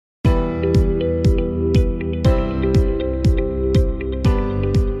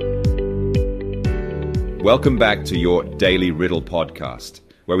Welcome back to your Daily Riddle podcast,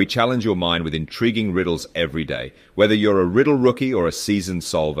 where we challenge your mind with intriguing riddles every day. Whether you're a riddle rookie or a seasoned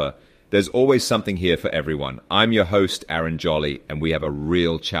solver, there's always something here for everyone. I'm your host, Aaron Jolly, and we have a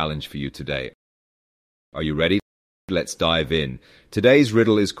real challenge for you today. Are you ready? Let's dive in. Today's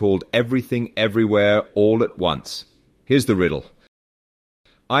riddle is called Everything Everywhere All at Once. Here's the riddle.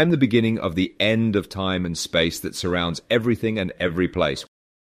 I'm the beginning of the end of time and space that surrounds everything and every place.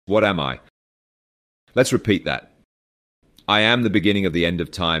 What am I? Let's repeat that. I am the beginning of the end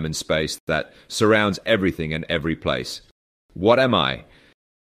of time and space that surrounds everything and every place. What am I?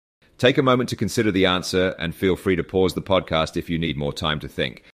 Take a moment to consider the answer and feel free to pause the podcast if you need more time to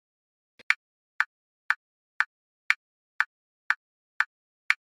think.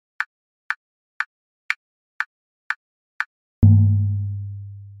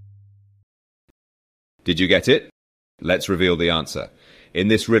 Did you get it? Let's reveal the answer. In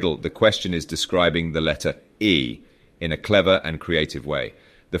this riddle, the question is describing the letter E in a clever and creative way.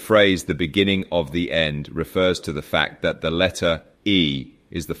 The phrase, the beginning of the end, refers to the fact that the letter E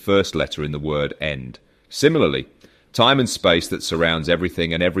is the first letter in the word end. Similarly, time and space that surrounds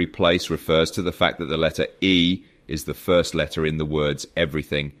everything and every place refers to the fact that the letter E is the first letter in the words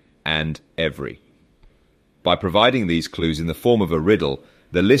everything and every. By providing these clues in the form of a riddle,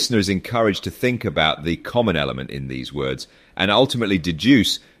 the listener is encouraged to think about the common element in these words and ultimately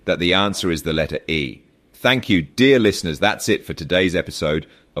deduce that the answer is the letter E. Thank you, dear listeners. That's it for today's episode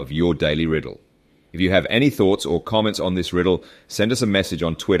of Your Daily Riddle. If you have any thoughts or comments on this riddle, send us a message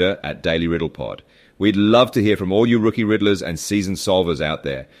on Twitter at Daily Riddle Pod. We'd love to hear from all you rookie riddlers and seasoned solvers out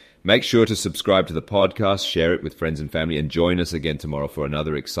there. Make sure to subscribe to the podcast, share it with friends and family, and join us again tomorrow for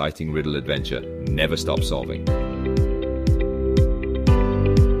another exciting riddle adventure. Never stop solving.